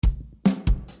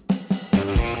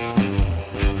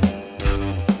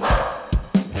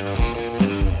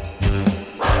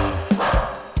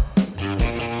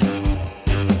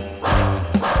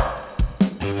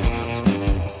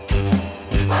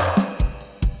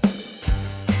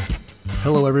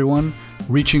Hello, everyone.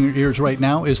 Reaching your ears right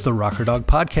now is the Rocker Dog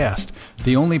Podcast,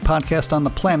 the only podcast on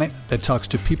the planet that talks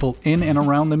to people in and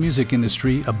around the music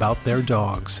industry about their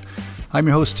dogs. I'm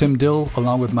your host, Tim Dill,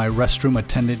 along with my restroom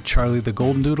attendant, Charlie the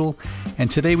Golden Doodle, and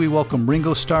today we welcome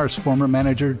Ringo Starr's former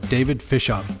manager, David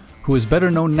Fishof, who is better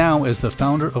known now as the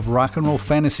founder of Rock and Roll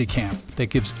Fantasy Camp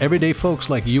that gives everyday folks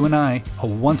like you and I a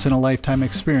once-in-a-lifetime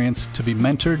experience to be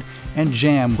mentored and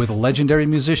jam with legendary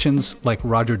musicians like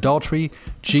Roger Daltrey,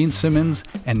 Gene Simmons,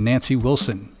 and Nancy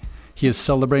Wilson. He is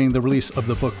celebrating the release of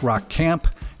the book Rock Camp,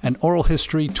 an oral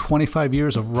history 25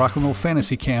 years of Rock and Roll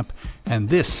Fantasy Camp, and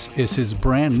this is his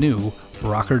brand new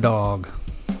Rocker Dog.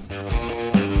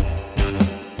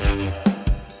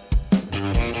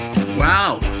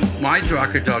 Wow. My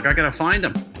rocker dog, I gotta find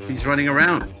him. He's running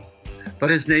around,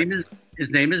 but his name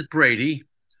is Brady,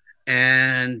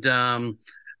 and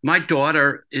my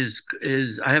daughter is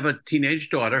I have a teenage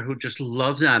daughter who just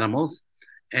loves animals,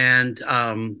 and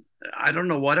I don't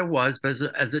know what it was, but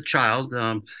as a child,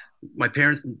 my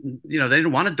parents, they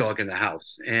didn't want a dog in the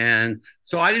house, and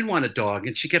so I didn't want a dog,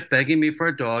 and she kept begging me for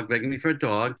a dog, and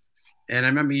I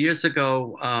remember years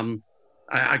ago,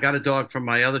 I got a dog from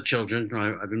my other children.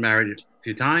 I've been married a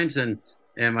few times, and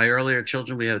my earlier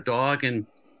children, we had a dog, and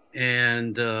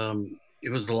it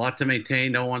was a lot to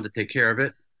maintain. No one wanted to take care of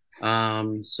it,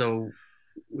 so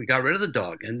we got rid of the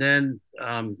dog. And then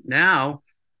now,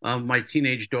 my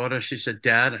teenage daughter, she said,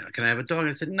 "Dad, can I have a dog?"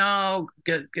 I said, "No,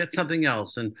 get something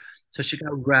else." And so she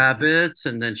got rabbits,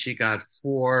 and then she got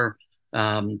 4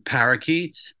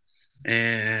 parakeets.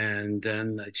 And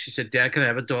then she said, "Dad, can I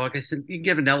have a dog?" I said, "You can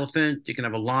give an elephant, you can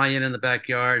have a lion in the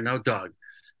backyard, no dog,"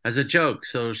 as a joke.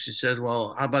 So she said,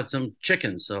 "Well, how about some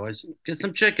chickens?" So I said, "Get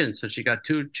some chickens." So she got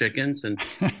 2 chickens, and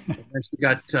then she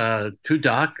got 2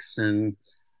 ducks, and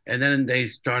then they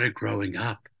started growing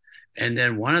up. And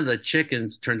then one of the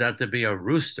chickens turned out to be a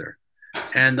rooster,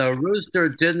 and the rooster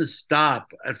didn't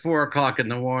stop at 4:00 in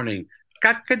the morning.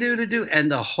 Cock-a-doodle-doo,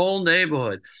 and the whole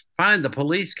neighborhood. Finally, the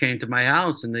police came to my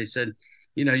house and they said,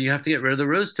 "You have to get rid of the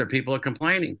rooster. People are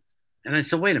complaining." And I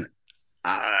said, "Wait a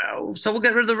minute. So we'll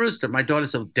get rid of the rooster." My daughter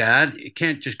said, "Dad, you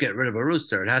can't just get rid of a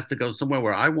rooster. It has to go somewhere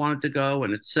where I want it to go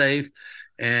and it's safe."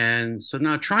 And so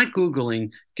now try Googling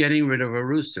getting rid of a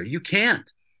rooster. You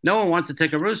can't. No one wants to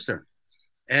take a rooster.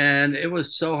 And it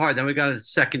was so hard. Then we got a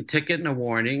second ticket and a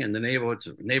warning, and the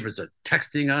neighbors are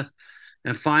texting us.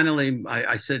 And finally,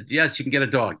 I said, "Yes, you can get a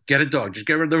dog. Get a dog. Just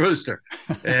get rid of the rooster."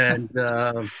 And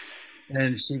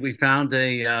so we found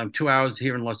 2 hours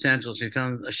here in Los Angeles. We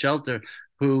found a shelter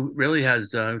who really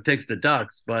who takes the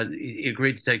ducks, but he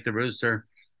agreed to take the rooster.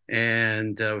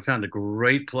 And we found a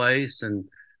great place and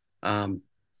a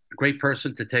great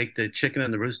person to take the chicken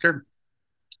and the rooster.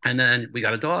 And then we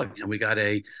got a dog, and we got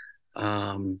a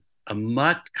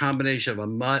mutt, combination of a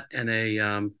mutt and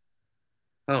a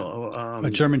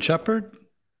German Shepherd?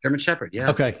 German Shepherd, yeah.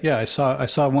 Okay, yeah, I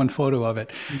saw one photo of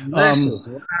it.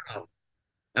 Wow.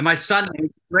 And my son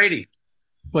named Brady.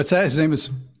 What's that? His name is?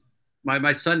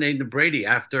 My son named him Brady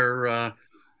after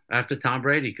Tom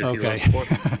Brady, because he loves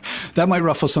sports. That might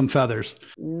ruffle some feathers.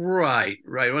 Right.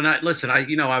 When I was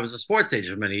a sports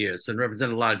agent for many years and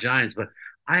represented a lot of Giants, but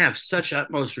I have such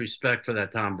utmost respect for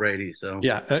that Tom Brady. So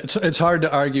yeah, it's hard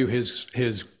to argue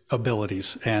his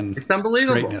abilities and it's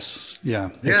unbelievable greatness.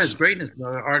 Yeah, it's greatness.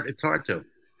 It's hard to.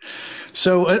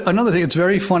 So another thing, it's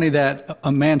very funny that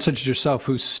a man such as yourself,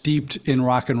 who's steeped in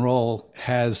rock and roll,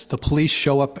 has the police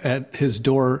show up at his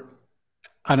door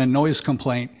on a noise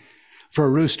complaint for a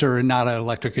rooster and not an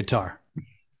electric guitar.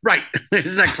 Right?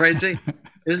 Isn't that crazy?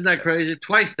 Isn't that crazy?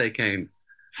 Twice they came,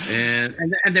 and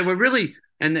they were really.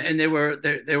 And they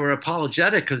were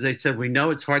apologetic because they said, "We know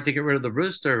it's hard to get rid of the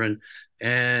rooster,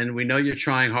 and we know you're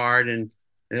trying hard." And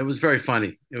it was very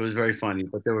funny. It was very funny,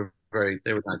 but they were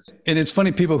nice. And it's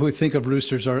funny, people who think of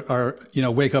roosters are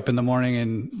wake up in the morning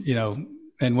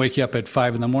and wake you up at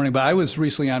 5 a.m. But I was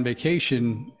recently on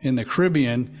vacation in the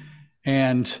Caribbean,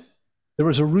 and there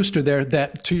was a rooster there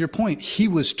that, to your point, he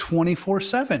was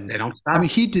 24/7. They don't stop. I mean,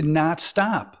 he did not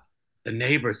stop. The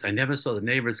neighbors, I never saw the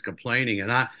neighbors complaining, and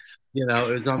it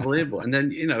was unbelievable. And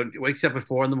then, it wakes up at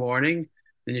 4 a.m,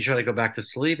 then you try to go back to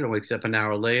sleep, and it wakes up an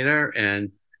hour later.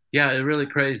 And yeah, it's really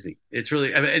crazy. It's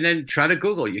really, and then try to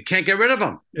Google, you can't get rid of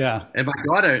them. Yeah. And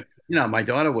my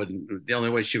daughter wouldn't, the only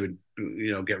way she would,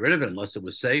 get rid of it unless it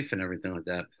was safe and everything like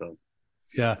that. So.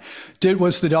 Yeah.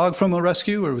 Was the dog from a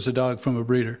rescue, or was the dog from a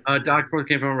breeder? Dog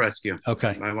came from a rescue.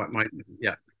 Okay. From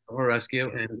a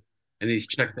rescue. And he's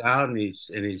checked out, and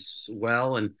he's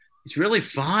well, and it's really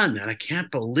fun, and I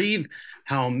can't believe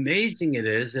how amazing it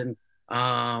is. And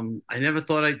I never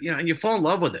thought and you fall in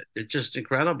love with it. It's just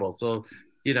incredible. So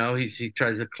he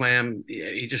tries to clam.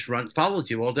 He just runs, follows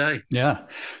you all day. Yeah.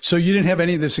 So you didn't have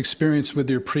any of this experience with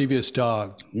your previous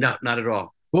dog. No, not at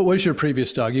all. What was your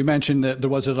previous dog? You mentioned that there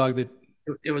was a dog that.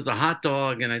 It was a hot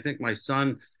dog, and I think my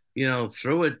son,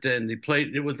 threw it and he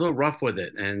played. It was a little rough with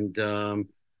it, and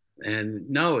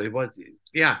no, it was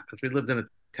yeah, because we lived in a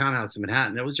townhouse in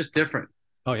Manhattan. It was just different,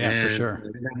 Oh yeah, for and sure.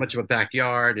 not much of a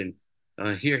backyard. And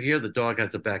here the dog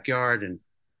has a backyard, and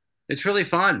it's really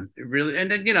fun. It really,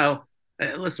 and then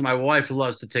listen, my wife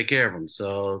loves to take care of him,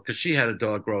 so because she had a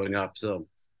dog growing up, so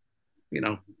you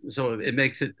know, so it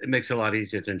makes it a lot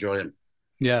easier to enjoy him.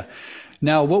 Yeah.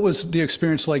 Now, what was the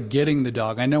experience like getting the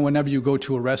dog? I know whenever you go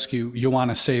to a rescue, you want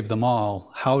to save them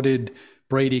all. How did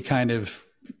Brady kind of,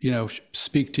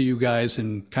 speak to you guys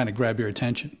and kind of grab your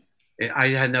attention? I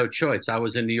had no choice. I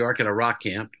was in New York at a rock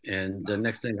camp, and the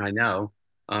next thing I know,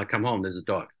 come home, there's a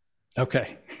dog.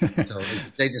 Okay. So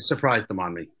they just surprised them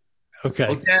on me. Well,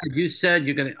 Okay. Dad, you said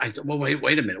you're gonna. I said, well, wait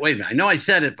a minute, wait a minute. I know I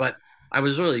said it, but I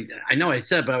know I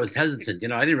said, but I was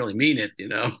hesitant. I didn't really mean it.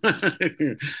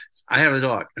 I have a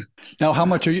dog. Now, how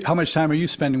much time are you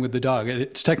spending with the dog?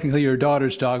 It's technically your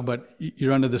daughter's dog, but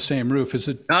you're under the same roof. Is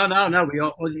it? No, no, no.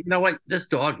 Well, you know what? This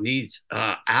dog needs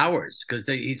hours because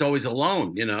he's always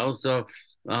alone. So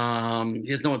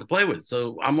he has no one to play with.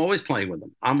 So I'm always playing with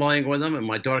him. I'm playing with him, and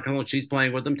my daughter comes home. She's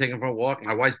playing with him, taking him for a walk.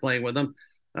 My wife's playing with him.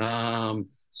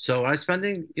 So I'm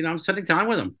spending time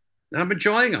with him, and I'm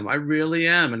enjoying him. I really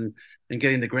am, and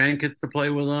getting the grandkids to play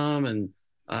with him. And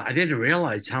I didn't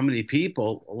realize how many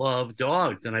people love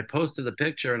dogs. And I posted a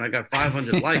picture, and I got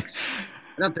 500 likes.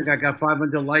 I don't think I got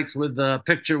 500 likes with the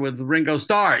picture with Ringo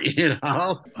Starr.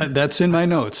 That's in my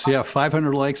notes. Yeah,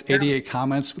 500 likes, 88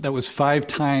 comments. That was five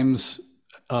times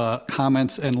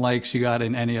comments and likes you got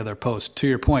in any other post. To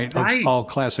your point of Right. all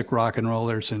classic rock and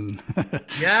rollers and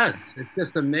Yes, it's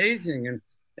just amazing.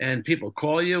 And people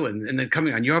call you, and then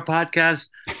coming on your podcast,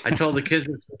 I told the kids,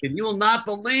 you will not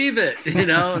believe it,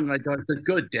 And my daughter said,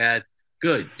 "Good, Dad,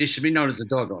 good. You should be known as a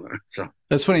dog owner." So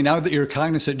that's funny. Now that you're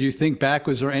cognizant, do you think back,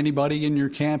 was there anybody in your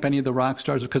camp, any of the rock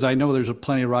stars? Because I know there's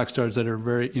plenty of rock stars that are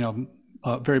very,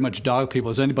 very much dog people.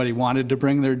 Has anybody wanted to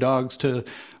bring their dogs to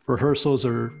rehearsals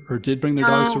or did bring their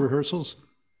dogs to no, rehearsals?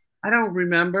 I don't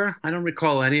remember. I don't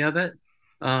recall any of it.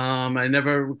 I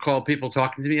never recall people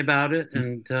talking to me about it,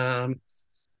 and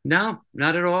no,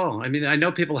 not at all. I mean, I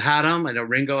know people had them. I know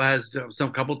Ringo has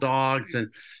some couple dogs,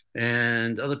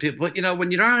 and other people. But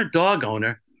when you're not a dog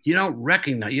owner, you don't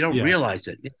Yeah, realize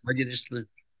it. You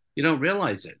don't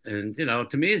realize it. And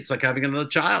to me, it's like having another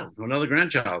child, another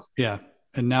grandchild. yeah.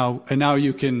 And now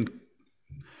you can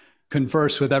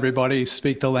converse with everybody,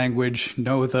 speak the language,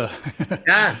 know the.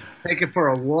 Yeah, take it for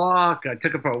a walk. I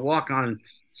took it for a walk on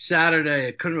Saturday.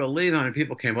 I couldn't believe how many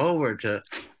people came over to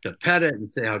pet it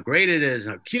and say how great it is,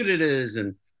 how cute it is,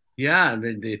 and yeah,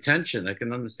 the attention. I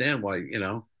can understand why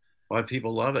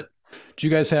people love it. Do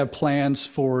you guys have plans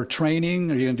for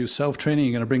training? Are you going to do self training? Are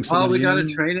you going to bring Oh, we somebody got a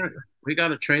in? trainer. We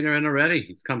got a trainer in already.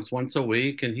 He comes once a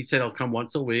week, and he said he'll come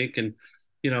once a week. And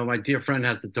my dear friend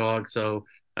has a dog, so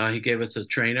he gave us a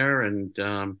trainer,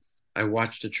 and I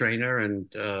watched the trainer, and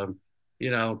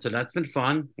so that's been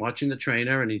fun watching the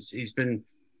trainer, and he's been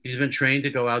trained to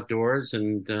go outdoors,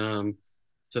 and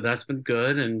so that's been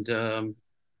good. And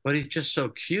but he's just so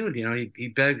cute. He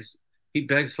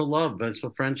begs for love, begs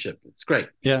for friendship. It's great.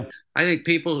 Yeah. I think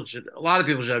a lot of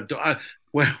people should have.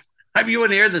 Well, I mean, you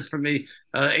wouldn't hear this from me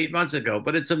 8 months ago,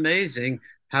 but it's amazing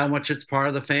how much it's part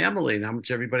of the family and how much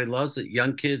everybody loves it.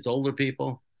 Young kids, older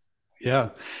people. Yeah.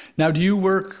 Now, do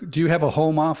you have a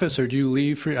home office or do you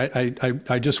leave for,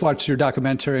 I just watched your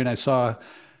documentary and I saw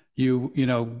you,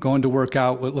 going to work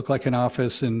out what looked like an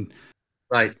office and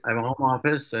Right. I have a home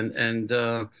office, and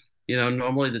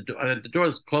normally the door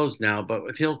is closed now, but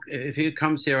if he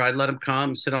comes here, I let him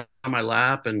come, sit on my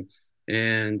lap, and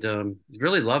he's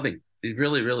really loving. He's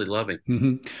really really loving.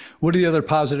 mhm. What are the other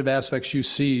positive aspects you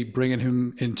see bringing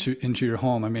him into your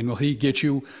home? I mean, will he get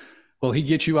you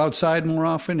outside more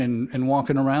often and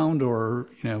walking around or,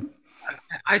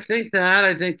 I think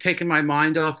taking my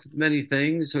mind off many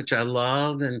things, which I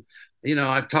love. And,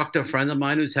 I've talked to a friend of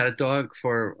mine who's had a dog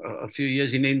for a few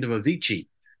years. He named him Avicii.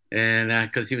 And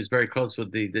because he was very close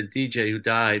with the DJ who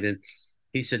died. And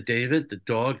he said, David, the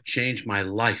dog changed my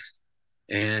life.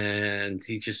 And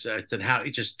I said, how he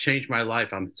just changed my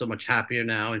life. I'm so much happier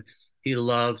now. And he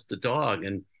loves the dog.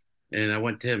 And I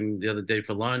went to him the other day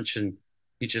for lunch, and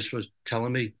he just was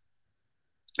telling me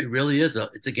it really is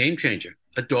it's a game changer.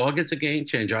 A dog is a game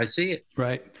changer. I see it.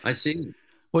 right? I see it.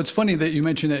 Well, it's funny that you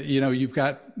mentioned that, you've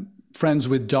got friends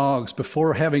with dogs.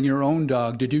 Before having your own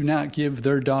dog, did you not give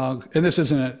their dog, and this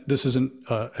isn't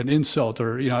an insult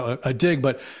or, a dig,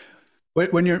 but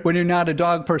When you're not a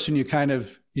dog person, you kind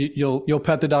of you'll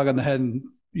pet the dog on the head and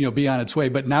be on its way.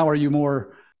 But now are you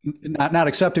more not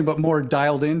accepting, but more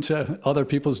dialed into other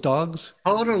people's dogs?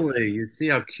 Totally. You see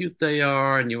how cute they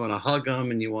are, and you want to hug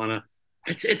them, and you want to.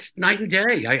 It's night and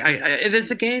day. It is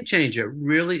a game changer. It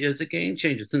really is a game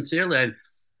changer. Sincerely,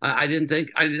 I didn't think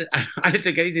I didn't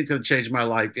think anything's going to change my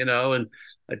life, and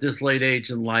at this late age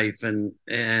in life, and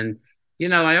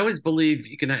I always believe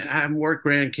you can have more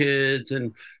grandkids,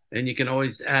 and you can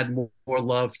always add more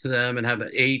love to them, and have an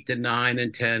 8 and 9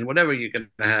 and 10, whatever you can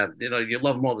have. You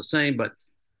love them all the same, but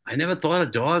I never thought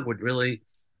a dog would really,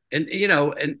 and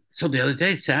so the other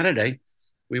day, Saturday,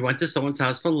 we went to someone's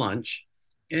house for lunch,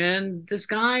 and this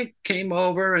guy came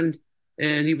over, and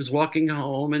he was walking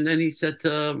home, and then he said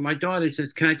to my daughter, he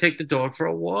says, "Can I take the dog for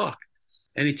a walk?"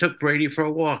 And he took Brady for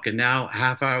a walk, and now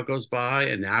half hour goes by,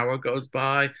 an hour goes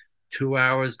by, 2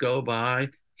 hours go by.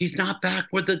 He's not back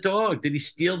with the dog. Did he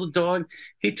steal the dog?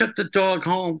 He took the dog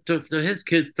home to his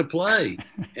kids to play.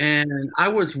 And I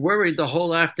was worried the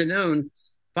whole afternoon.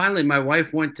 Finally, my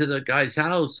wife went to the guy's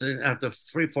house and after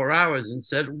 3, 4 hours and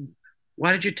said,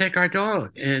 "Why did you take our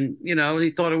dog?" And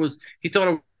he thought it was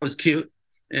cute,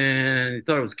 and he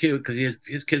thought it was cute because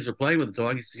his kids were playing with the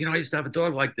dog. He said, "I used to have a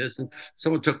dog like this, and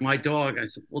someone took my dog." I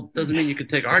said, "Well, it doesn't mean you can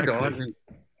take our dog."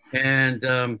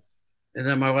 And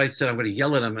then my wife said, "I'm going to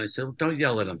yell at him." And I said, "Well, don't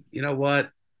yell at him. You know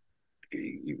what?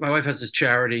 My wife has this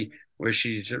charity where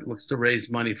she looks to raise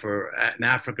money for in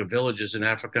Africa, villages in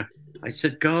Africa." I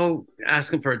said, "Go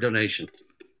ask him for a donation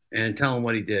and tell him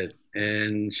what he did."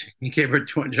 And he gave her a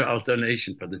 $200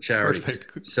 donation for the charity.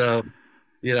 Perfect. So,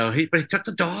 but he took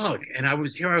the dog, and I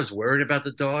was worried about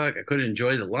the dog. I couldn't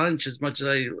enjoy the lunch as much as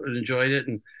I enjoyed it.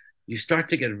 And you start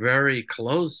to get very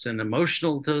close and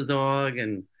emotional to the dog.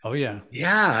 And oh yeah,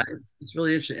 it's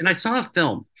really interesting. And I saw a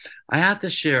film. I have to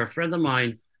share. A friend of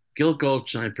mine, Gil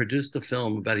Gulch, and I produced a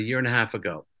film about a year and a half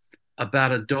ago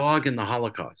about a dog in the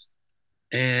Holocaust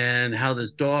and how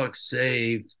this dog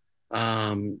saved.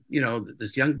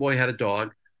 This young boy had a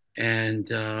dog, and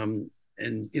then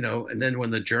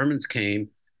when the Germans came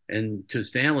and to his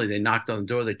family, they knocked on the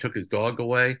door. They took his dog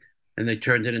away, and they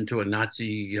turned it into a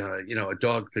Nazi, a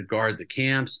dog to guard the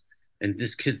camps. And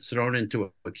this kid's thrown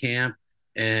into a camp,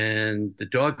 and the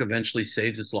dog eventually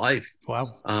saves his life.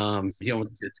 Wow. He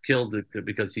almost gets killed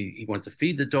because he wants to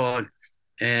feed the dog.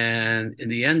 And in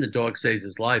the end, the dog saves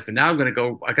his life. And now I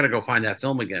got to go find that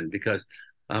film again because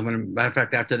matter of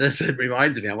fact, after this, it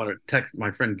reminds me, I want to text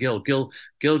my friend Gil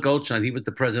Goldstein. He was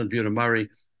the president of Buda Murray,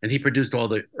 and he produced all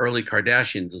the early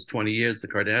Kardashians, those 20 years, the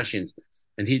Kardashians.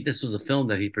 And this was a film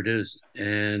that he produced.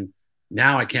 And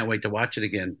now I can't wait to watch it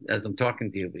again as I'm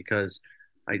talking to you because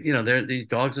these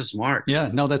dogs are smart. Yeah,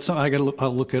 no, that's something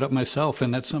I'll look it up myself,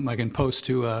 and that's something I can post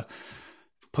to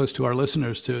our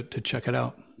listeners to check it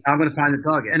out. I'm going to find the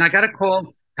dog. And I got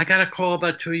a call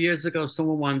about 2 years ago.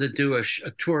 Someone wanted to do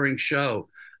a touring show.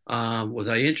 Was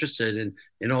I interested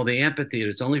in all the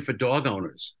amphitheaters only for dog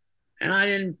owners? And I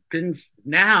didn't.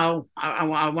 Now I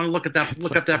want to look up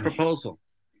that proposal.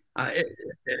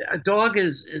 A dog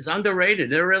is underrated.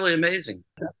 They're really amazing.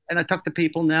 And I talk to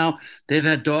people now. They've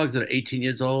had dogs that are 18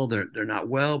 years old. They're not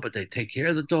well, but they take care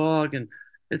of the dog, and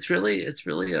it's really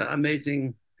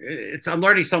amazing. I'm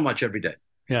learning so much every day.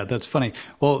 Yeah, that's funny.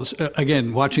 Well,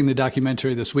 again, watching the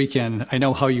documentary this weekend, I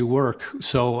know how you work,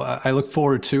 so I look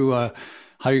forward to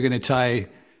how you're going to tie,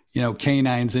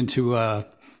 canines into a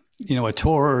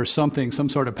tour or something, some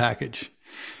sort of package.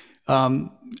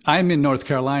 I'm in North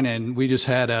Carolina, and we just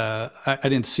had I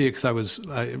didn't see it because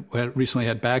I recently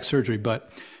had back surgery,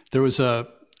 but there was a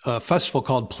festival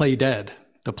called Play Dead.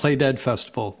 The Play Dead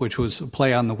Festival, which was a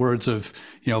play on the words of,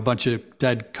 a bunch of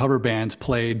Dead cover bands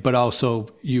played, but also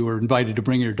you were invited to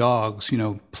bring your dogs,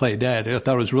 play Dead. I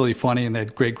thought it was really funny, and they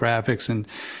had great graphics, and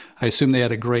I assume they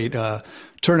had a great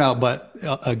turnout. But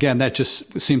again, that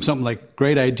just seemed something like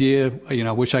great idea.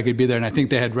 Wish I could be there. And I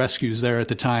think they had rescues there at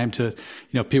the time to,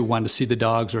 people wanted to see the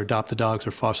dogs or adopt the dogs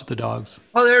or foster the dogs.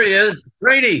 Oh, there he is.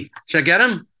 Brady. Should I get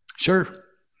him? Sure.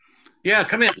 Yeah,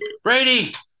 come in.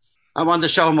 Brady. I wanted to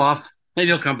show him off. Maybe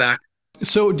he'll come back.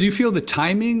 So do you feel the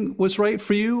timing was right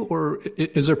for you, or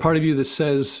is there part of you that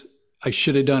says, I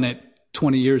should have done it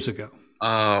 20 years ago?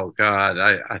 Oh,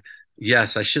 God.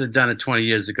 Yes, I should have done it 20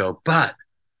 years ago. But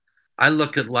I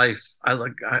look at life.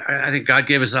 I think God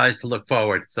gave us eyes to look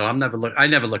forward. So I never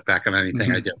look back on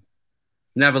anything I do.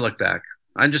 Never look back.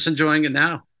 I'm just enjoying it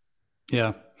now.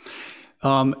 Yeah.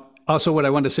 Also, what I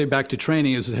wanted to say back to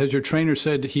training is, has your trainer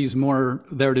said he's more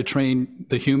there to train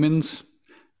the humans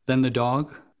than the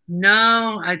dog?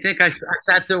 No, I think I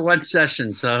sat through one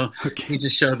session. So okay. He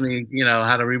just showed me,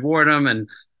 how to reward them and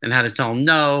how to tell them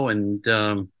no. And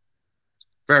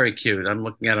very cute. I'm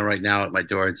looking at it right now at my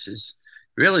door. It's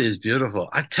really is beautiful.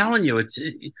 I'm telling you,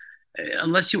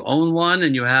 unless you own one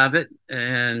and you have it,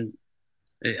 and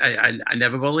I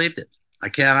never believed it. I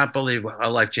cannot believe how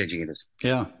life changing it is.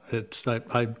 Yeah,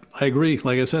 I agree.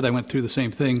 Like I said, I went through the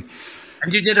same thing.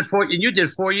 And you did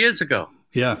 4 years ago.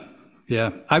 Yeah,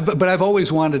 yeah. But I've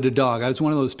always wanted a dog. I was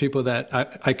one of those people that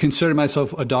I consider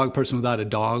myself a dog person without a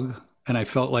dog. And I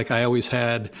felt like I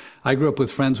grew up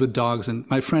with friends with dogs, and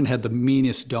my friend had the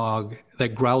meanest dog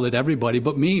that growled at everybody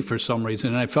but me for some reason.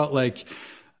 And I felt like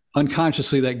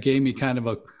unconsciously that gave me kind of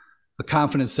a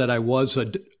confidence that I was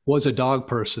a dog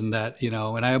person, that,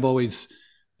 and I've always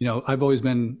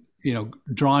been,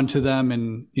 drawn to them.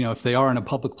 And, if they are in a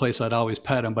public place, I'd always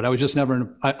pet them. But I was just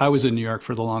never, I was in New York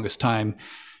for the longest time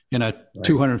in a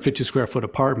 250 square foot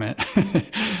apartment.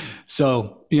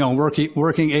 So,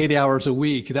 working 80 hours a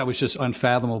week, that was just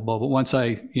unfathomable. But once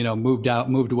I,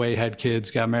 moved away, had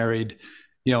kids, got married,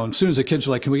 and as soon as the kids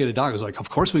were like, "Can we get a dog?" I was like, "Of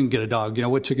course we can get a dog."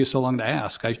 What took you so long to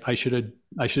ask? I should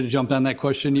have jumped on that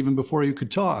question even before you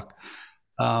could talk.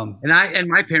 And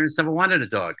my parents never wanted a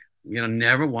dog.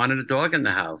 Never wanted a dog in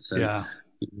the house. And, yeah.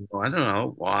 I don't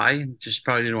know why. Just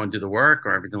probably didn't want to do the work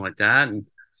or everything like that, and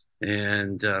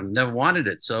never wanted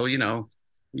it. So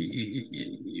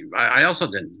I also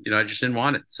didn't. I just didn't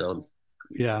want it. So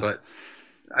yeah. But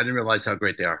I didn't realize how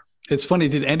great they are. It's funny.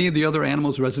 Did any of the other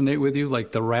animals resonate with you,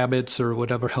 like the rabbits or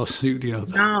whatever else?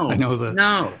 No, I know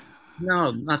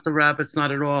no, not the rabbits,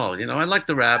 not at all. I liked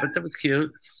the rabbit. That was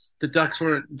cute. The ducks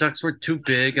were too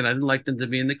big, and I didn't like them to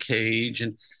be in the cage.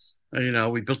 And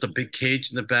we built a big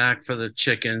cage in the back for the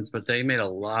chickens, but they made a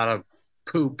lot of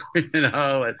poop, and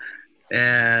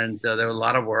there was a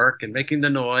lot of work and making the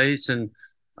noise. And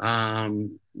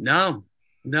no,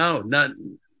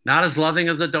 not as loving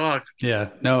as a dog. Yeah,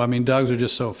 no, I mean, dogs are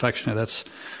just so affectionate. That's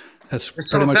so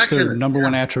pretty much their number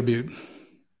one attribute.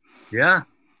 Yeah.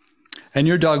 And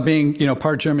your dog being,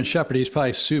 part German Shepherd, he's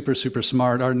probably super, super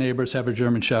smart. Our neighbors have a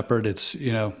German Shepherd. It's,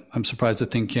 I'm surprised the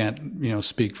thing can't,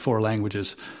 speak 4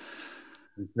 languages.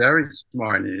 Very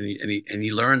smart, and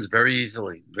he learns very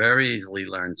easily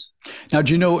learns. Now,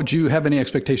 do you have any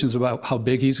expectations about how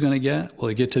big he's going to get? Will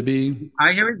he get to be?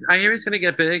 I hear he's going to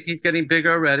get big. He's getting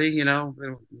bigger already.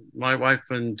 My wife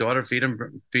and daughter feed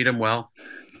him well,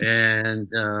 and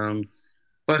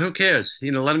but who cares?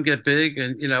 Let him get big,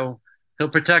 and he'll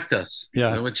protect us.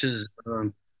 Yeah, which is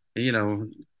the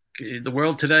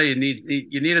world today. You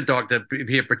need a dog to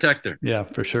be a protector. Yeah,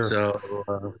 for sure.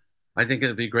 So. I think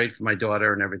it'd be great for my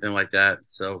daughter and everything like that.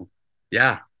 So,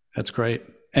 yeah. That's great.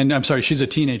 And I'm sorry, she's a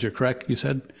teenager, correct? You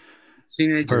said?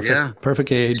 Teenager, perfect, yeah.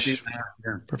 Perfect age.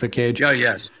 Yeah. Perfect age. Oh,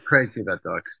 yeah. She's crazy, that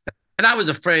dog. And I was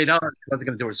afraid I wasn't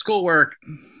going to do her schoolwork.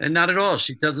 And not at all.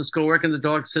 She does the schoolwork and the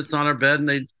dog sits on her bed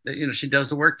and she does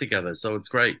the work together. So it's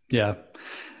great. Yeah.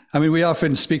 I mean, we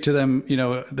often speak to them,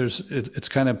 it's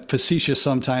kind of facetious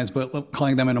sometimes, but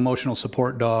calling them an emotional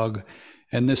support dog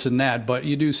and this and that, but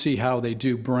you do see how they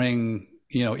do bring,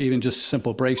 even just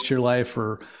simple breaks to your life,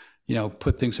 or,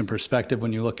 put things in perspective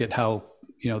when you look at how,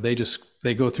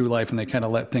 they go through life and they kind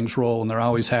of let things roll, and they're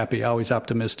always happy, always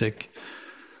optimistic.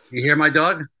 You hear my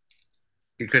dog?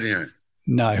 You couldn't hear it.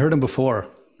 No, I heard him before.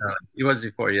 He was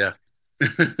before, yeah.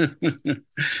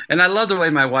 And I love the way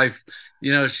my wife,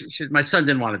 my son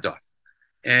didn't want a dog.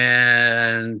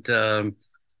 And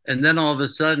then all of a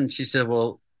sudden she said,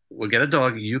 well, we'll get a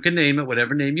dog. You can name it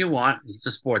whatever name you want. He's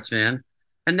a sportsman.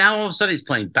 And now all of a sudden he's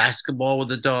playing basketball with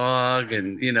the dog,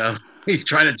 and, he's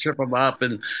trying to trip him up.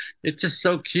 And it's just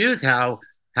so cute how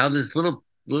this little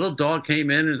dog came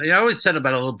in. And I always said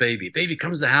about a little baby. Baby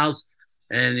comes to the house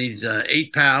and he's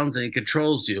 8 pounds and he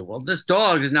controls you. Well, this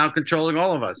dog is now controlling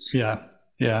all of us. Yeah.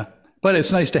 Yeah. But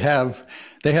it's nice to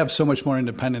they have so much more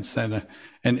independence than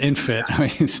an infant. I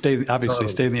mean, stay in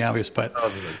the obvious, but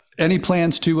any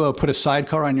plans to put a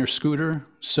sidecar on your scooter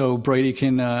so Brady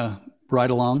can ride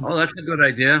along? Oh, that's a good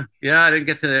idea. Yeah, I didn't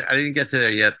get to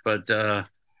there yet, but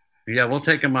yeah, we'll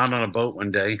take him out on a boat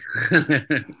one day.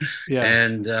 Yeah.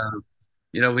 And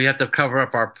we have to cover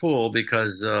up our pool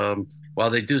because while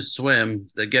they do swim,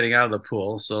 they're getting out of the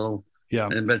pool. So yeah,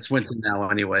 but it's winter now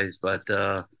anyways. But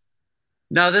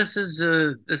no, this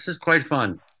is quite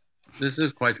fun. This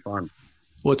is quite fun.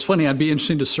 Well, it's funny. I'd be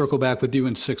interested to circle back with you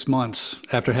in 6 months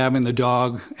after having the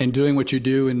dog and doing what you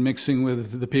do and mixing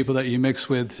with the people that you mix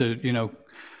with to,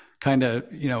 kind of,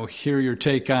 hear your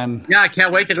take on. Yeah, I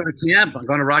can't wait to go to camp. I'm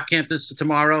going to rock camp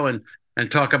tomorrow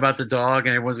and talk about the dog,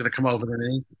 and everyone's going to come over to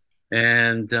me.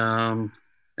 And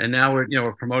now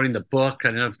we're promoting the book. I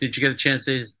don't know. Did you get a chance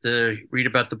to read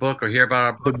about the book or hear about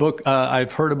our book? The book,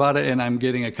 I've heard about it, and I'm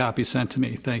getting a copy sent to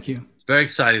me. Thank you. Very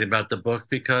excited about the book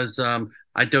because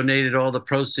I donated all the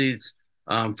proceeds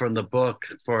from the book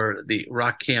for the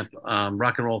Rock and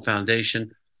Roll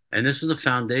Foundation, and this was a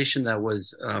foundation that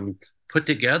was put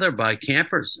together by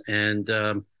campers and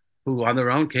who on their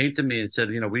own came to me and said,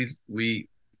 we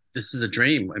this is a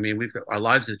dream. I mean, our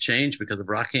lives have changed because of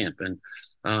Rock Camp, and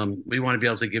we want to be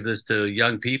able to give this to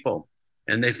young people.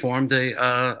 And they formed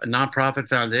a nonprofit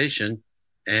foundation,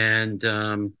 and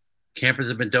campers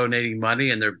have been donating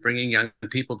money, and they're bringing young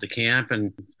people to camp.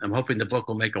 And I'm hoping the book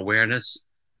will make awareness.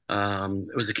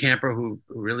 It was a camper who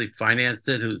really financed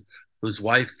it, whose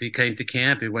wife, he came to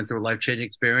camp. He went through a life-changing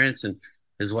experience, and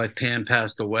his wife Pam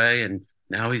passed away, and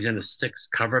now he's in a Styx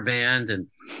cover band, and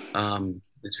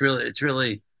it's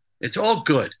all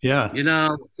good. Yeah,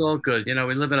 it's all good. We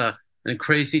live in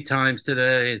crazy times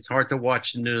today. It's hard to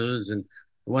watch the news, and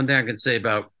one thing I can say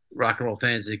about Rock and Roll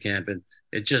Fantasy Camp, and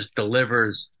it just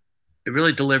delivers. It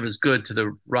really delivers good to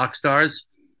the rock stars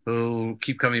who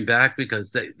keep coming back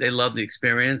because they love the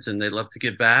experience and they love to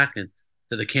give back, and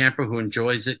to the camper who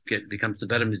enjoys it, becomes a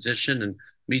better musician and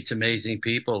meets amazing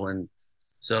people. And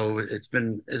so it's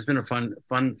been a fun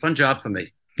job for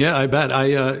me. Yeah, I bet.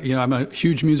 I'm a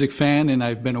huge music fan, and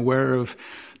I've been aware of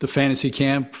the fantasy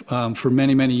camp for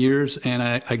many, many years. And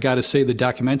I got to say, the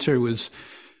documentary was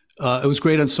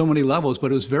great on so many levels,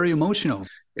 but it was very emotional.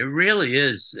 It really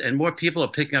is. And more people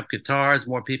are picking up guitars.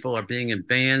 More people are being in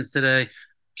bands today.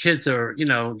 Kids are,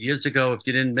 years ago, if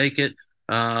you didn't make it,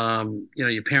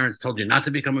 your parents told you not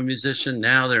to become a musician.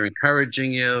 Now they're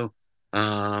encouraging you.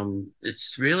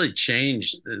 It's really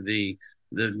changed the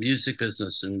music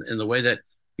business in the way that,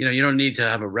 you don't need to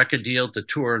have a record deal to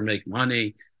tour and make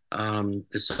money.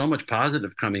 There's so much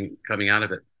positive coming out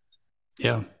of it.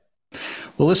 Yeah.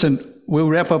 Well, listen, we'll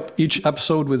wrap up each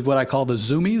episode with what I call the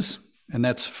Zoomies, and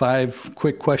that's 5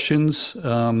 quick questions.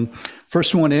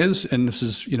 First one is, and this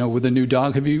is, with a new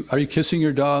dog, are you kissing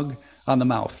your dog on the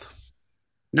mouth?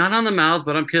 Not on the mouth,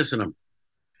 but I'm kissing him.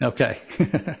 Okay.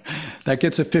 That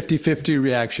gets a 50-50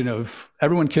 reaction of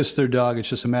everyone kissed their dog. It's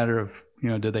just a matter of,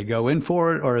 do they go in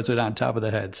for it or is it on top of the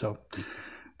head? So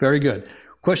very good.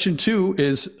 Question 2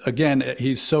 is, again,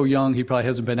 he's so young, he probably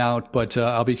hasn't been out, but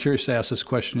I'll be curious to ask this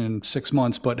question in 6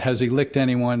 months, but has he licked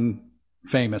anyone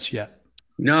famous yet?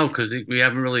 No, because we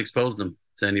haven't really exposed him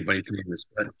to anybody famous.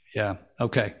 But yeah.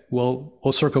 Okay. We'll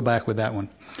circle back with that one.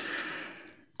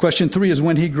 Question 3 is,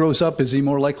 when he grows up, is he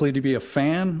more likely to be a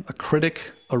fan, a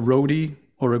critic, a roadie,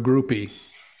 or a groupie,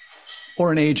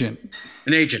 or an agent?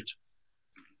 An agent.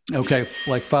 Okay.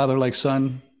 Like father, like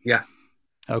son? Yeah.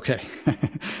 Okay.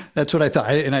 That's what I thought.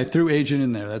 And I threw agent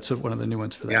in there. That's one of the new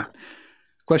ones for that. Yeah.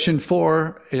 Question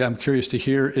 4, I'm curious to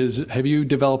hear, is have you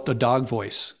developed a dog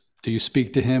voice? Do you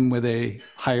speak to him with a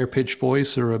higher pitched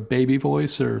voice or a baby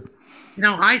voice, or?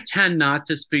 I tend not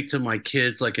to speak to my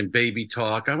kids like in baby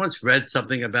talk. I once read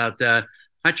something about that.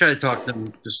 I try to talk to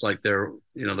them just like they're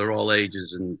all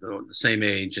ages and the same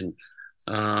age. And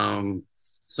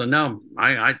so no,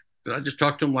 I just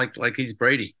talk to him like he's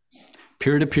Brady.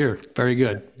 Peer to peer. Very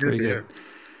good. Very good.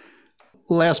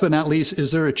 Last but not least,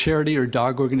 is there a charity or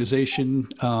dog organization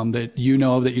that you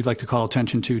know of that you'd like to call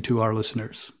attention to our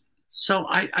listeners? So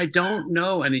I don't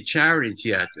know any charities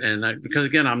yet. And because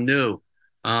again, I'm new.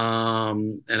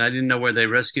 And I didn't know where they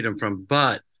rescued him from.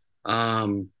 But,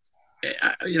 when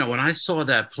I saw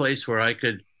that place where I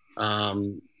could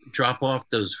drop off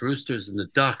those roosters and the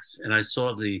ducks, and I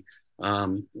saw the,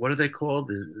 what are they called?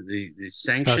 The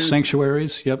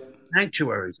sanctuaries. Yep.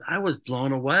 Sanctuaries. I was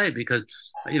blown away because,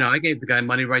 I gave the guy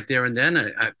money right there and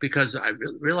then because I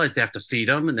realized they have to feed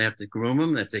them and they have to groom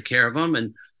them, they have to take care of them.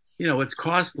 And, it's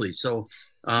costly. So,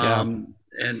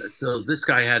 and so this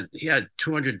guy had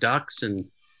 200 ducks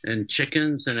and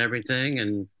chickens and everything.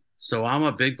 And so I'm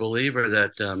a big believer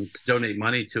that to donate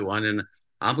money to one, and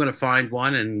I'm going to find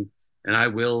one and I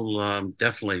will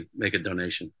definitely make a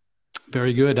donation.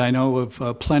 Very good. I know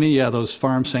of plenty. Yeah, those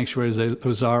farm sanctuaries,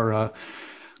 those are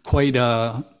quite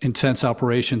intense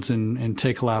operations and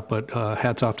take a lot, but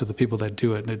hats off to the people that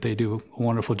do it. They do a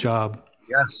wonderful job.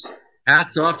 Yes.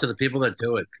 Hats off to the people that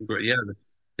do it. Yeah.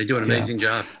 They do an amazing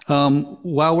job.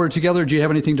 While we're together, do you have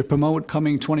anything to promote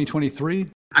coming 2023?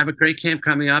 I have a great camp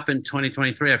coming up in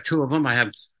 2023. I have 2 of them. I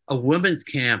have a women's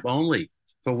camp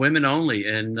for women only,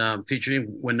 and featuring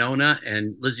Winona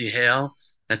and Lizzie Hale.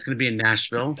 That's going to be in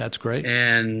Nashville. That's great.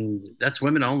 And that's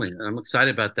women only. I'm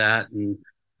excited about that and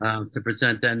to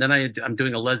present that. And then I'm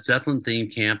doing a Led Zeppelin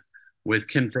theme camp with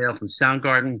Kim Thale from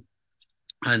Soundgarden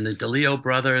and the DeLeo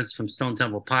brothers from Stone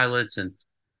Temple Pilots and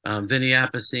Vinny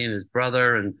Appice and his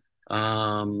brother, and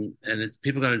it's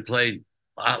people going to play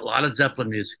a lot of Zeppelin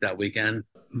music that weekend.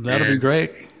 That'll be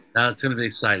great. It's going to be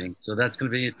exciting. So that's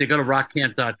going to be, if they go to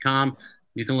rockcamp.com,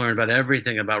 You can learn about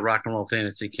everything about Rock and Roll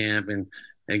Fantasy Camp and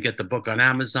get the book on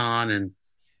Amazon and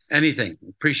anything.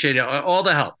 Appreciate it. All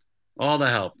the help,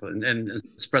 and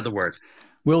spread the word.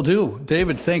 Will do.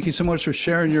 David, thank you so much for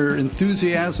sharing your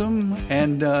enthusiasm.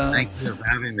 And thank you for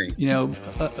having me.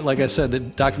 Like I said, the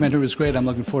documentary was great. I'm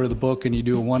looking forward to the book, and you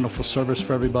do a wonderful service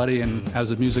for everybody. And as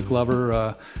a music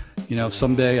lover,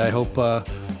 someday I hope I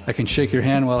can shake your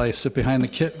hand while I sit behind the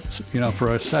kit,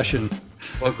 for a session.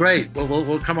 Well, great.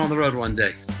 We'll come on the road one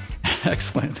day.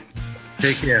 Excellent.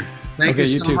 Take care. Thank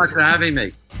you so much for having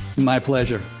me. My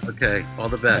pleasure. Okay. All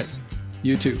the best. Right.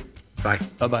 You too. Bye.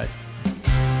 Bye-bye.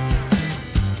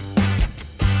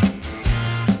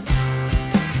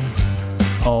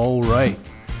 All right.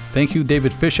 Thank you,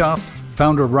 David Fishof,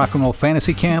 founder of Rock and Roll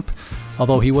Fantasy Camp.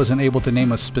 Although he wasn't able to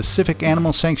name a specific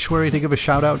animal sanctuary to give a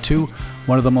shout out to,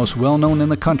 one of the most well-known in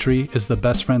the country is the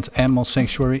Best Friends Animal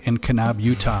Sanctuary in Kanab,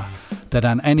 Utah, that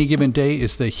on any given day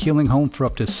is the healing home for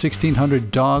up to 1,600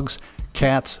 dogs,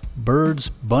 cats, birds,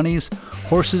 bunnies,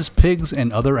 horses, pigs,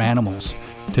 and other animals.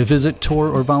 To visit, tour,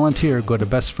 or volunteer, go to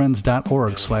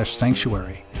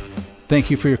bestfriends.org/sanctuary. Thank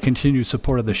you for your continued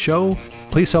support of the show.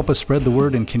 Please help us spread the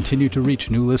word and continue to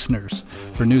reach new listeners.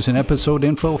 For news and episode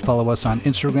info, follow us on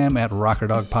Instagram at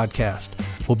Rockerdog Podcast.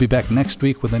 We'll be back next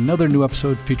week with another new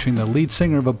episode featuring the lead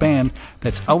singer of a band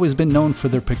that's always been known for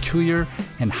their peculiar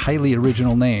and highly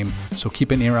original name, so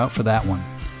keep an ear out for that one.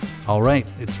 All right,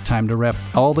 it's time to wrap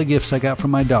all the gifts I got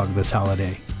from my dog this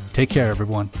holiday. Take care,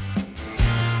 everyone.